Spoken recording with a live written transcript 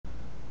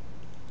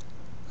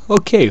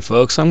Okay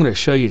folks, I'm going to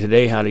show you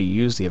today how to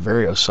use the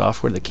Everio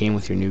software that came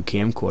with your new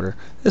camcorder.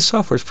 This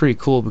software is pretty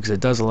cool because it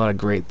does a lot of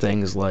great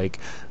things like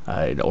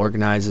it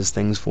organizes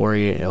things for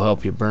you, it'll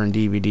help you burn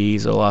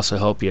DVDs, it'll also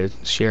help you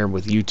share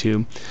with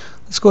YouTube.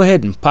 Let's go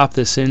ahead and pop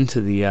this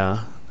into the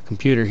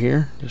computer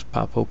here. Just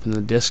pop open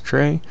the disk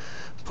tray,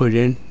 put it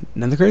in.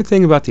 Now the great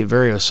thing about the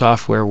Everio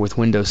software with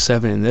Windows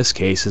 7 in this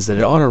case is that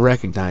it auto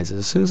recognizes.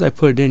 As soon as I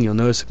put it in, you'll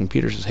notice the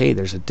computer says, hey,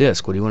 there's a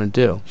disk, what do you want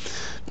to do?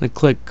 I'm going to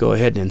click go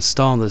ahead and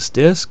install this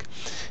disk.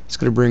 It's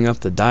going to bring up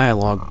the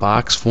dialog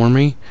box for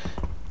me,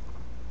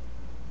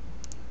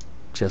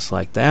 just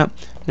like that.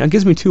 Now it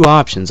gives me two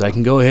options. I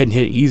can go ahead and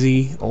hit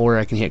easy, or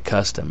I can hit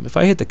custom. If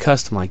I hit the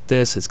custom like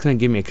this, it's going to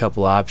give me a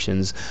couple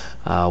options,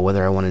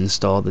 whether I want to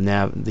install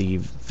the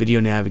video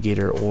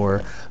navigator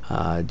or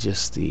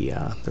just the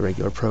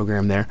regular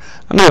program there.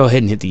 I'm going to go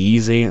ahead and hit the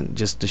easy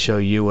just to show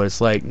you what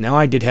it's like. Now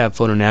I did have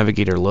Photo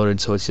Navigator loaded,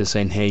 so it's just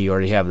saying, hey, you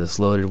already have this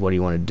loaded, what do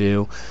you want to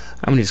do?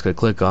 I'm just going to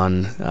click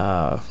on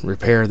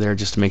repair there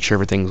just to make sure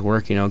everything's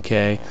working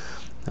okay.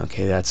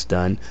 Okay, that's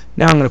done.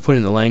 Now I'm going to put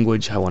in the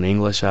language. I want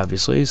English,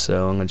 obviously,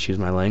 so I'm going to choose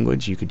my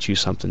language. You could choose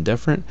something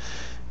different.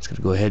 It's going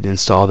to go ahead and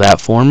install that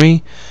for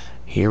me.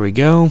 Here we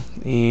go,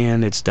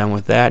 and it's done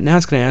with that. Now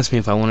it's going to ask me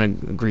if I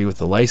want to agree with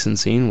the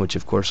licensing, which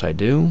of course I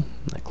do.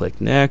 I click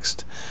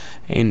next,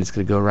 and it's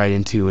going to go right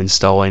into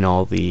installing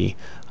all the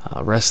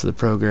rest of the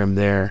program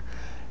there,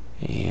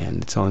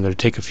 and it's only going to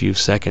take a few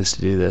seconds to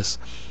do this.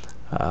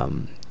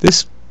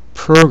 This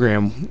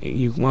program,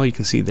 you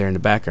can see there in the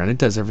background, it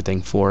does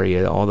everything for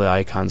you. All the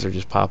icons are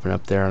just popping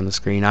up there on the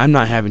screen. I'm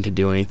not having to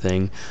do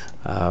anything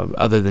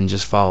other than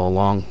just follow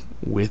along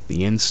with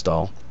the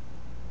install.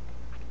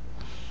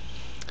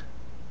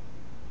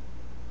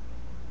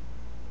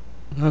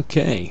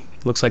 Okay,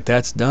 looks like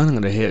that's done. I'm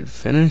going to hit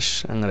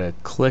finish. I'm going to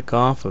click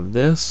off of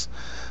this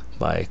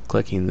by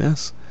clicking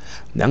this.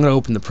 Now I'm going to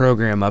open the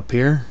program up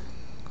here.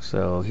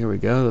 So here we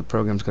go, the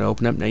program's going to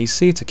open up. Now you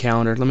see it's a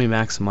calendar. Let me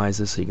maximize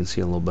this so you can see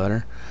a little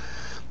better.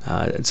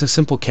 It's a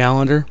simple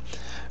calendar.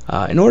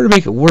 In order to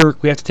make it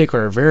work, we have to take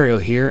our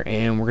Everio here,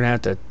 and we're going to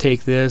have to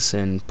take this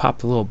and pop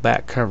the little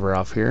back cover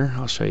off here.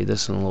 I'll show you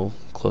this in a little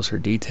closer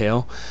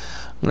detail.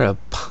 I'm going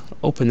to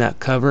open that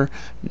cover.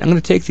 I'm going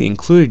to take the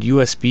included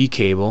USB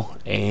cable,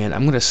 and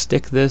I'm going to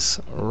stick this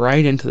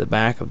right into the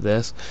back of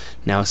this.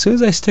 Now as soon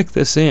as I stick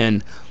this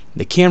in,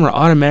 the camera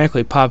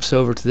automatically pops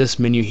over to this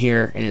menu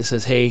here, and it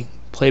says, hey,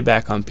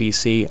 playback on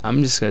PC.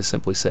 I'm just going to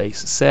simply say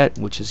set,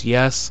 which is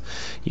yes.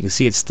 You can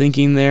see it's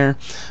thinking there.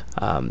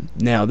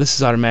 Now this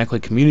is automatically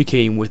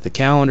communicating with the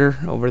calendar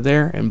over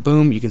there, and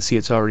boom, you can see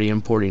it's already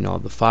importing all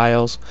the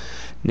files.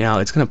 Now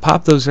it's going to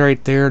pop those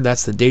right there.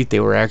 That's the date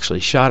they were actually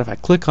shot. If I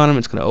click on them,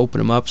 it's going to open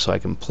them up so I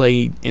can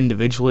play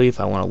individually if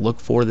I want to look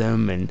for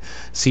them and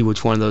see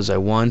which one of those I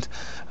want.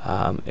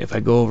 If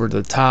I go over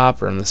to the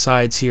top or on the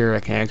sides here,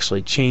 I can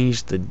actually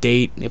change the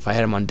date if I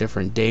had them on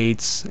different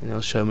dates, and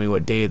it'll show me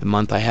what day of the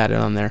month I had it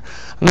on there.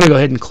 I'm going to go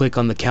ahead and click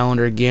on the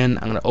calendar again.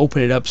 I'm going to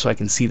open it up so I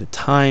can see the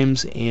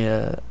times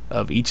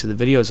of each of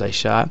the videos I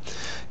shot.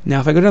 Now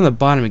if I go down the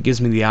bottom, it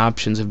gives me the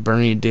options of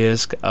burning a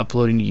disc,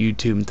 uploading to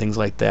YouTube, and things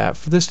like that.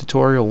 For this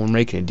tutorial, we're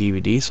making a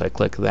DVD, so I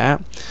click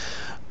that.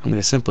 I'm going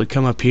to simply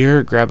come up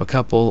here, grab a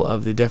couple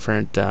of the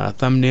different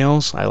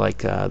thumbnails. I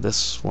like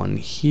this one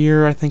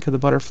here. I think of the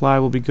butterfly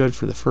will be good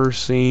for the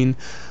first scene.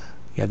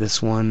 Yeah,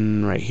 this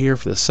one right here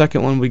for the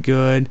second one will be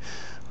good.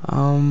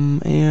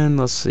 And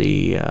let's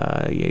see,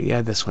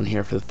 yeah, this one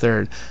here for the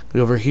third.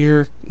 Go over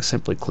here,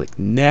 simply click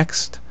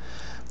next,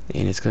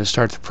 and it's going to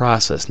start the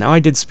process. Now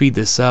I did speed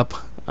this up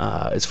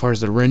as far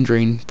as the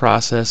rendering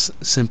process,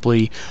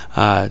 simply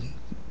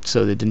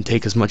so that it didn't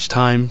take as much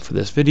time for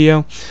this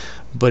video.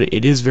 But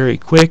it is very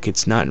quick.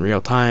 It's not in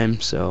real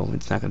time, so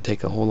it's not going to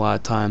take a whole lot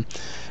of time.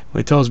 When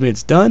it tells me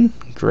it's done,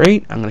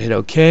 great. I'm going to hit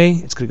OK.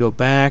 It's going to go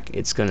back.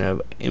 It's going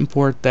to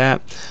import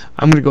that.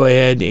 I'm going to go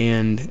ahead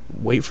and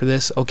wait for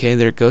this. Okay,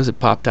 there it goes. It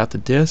popped out the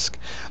disc.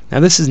 Now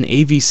this is an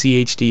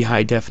AVCHD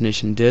high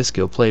definition disc.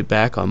 It'll play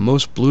back on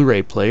most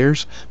Blu-ray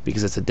players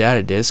because it's a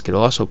data disc.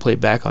 It'll also play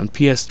back on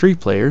PS3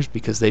 players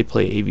because they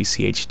play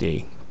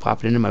AVCHD.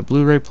 Pop it into my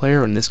Blu-ray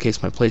player, in this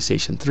case my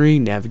PlayStation 3,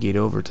 navigate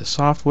over to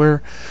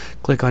software,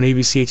 click on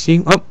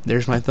AVCHD, oh,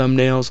 there's my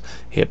thumbnails,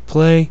 hit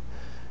play,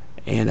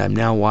 and I'm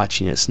now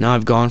watching it. So now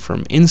I've gone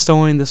from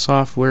installing the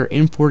software,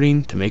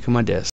 importing, to making my disc.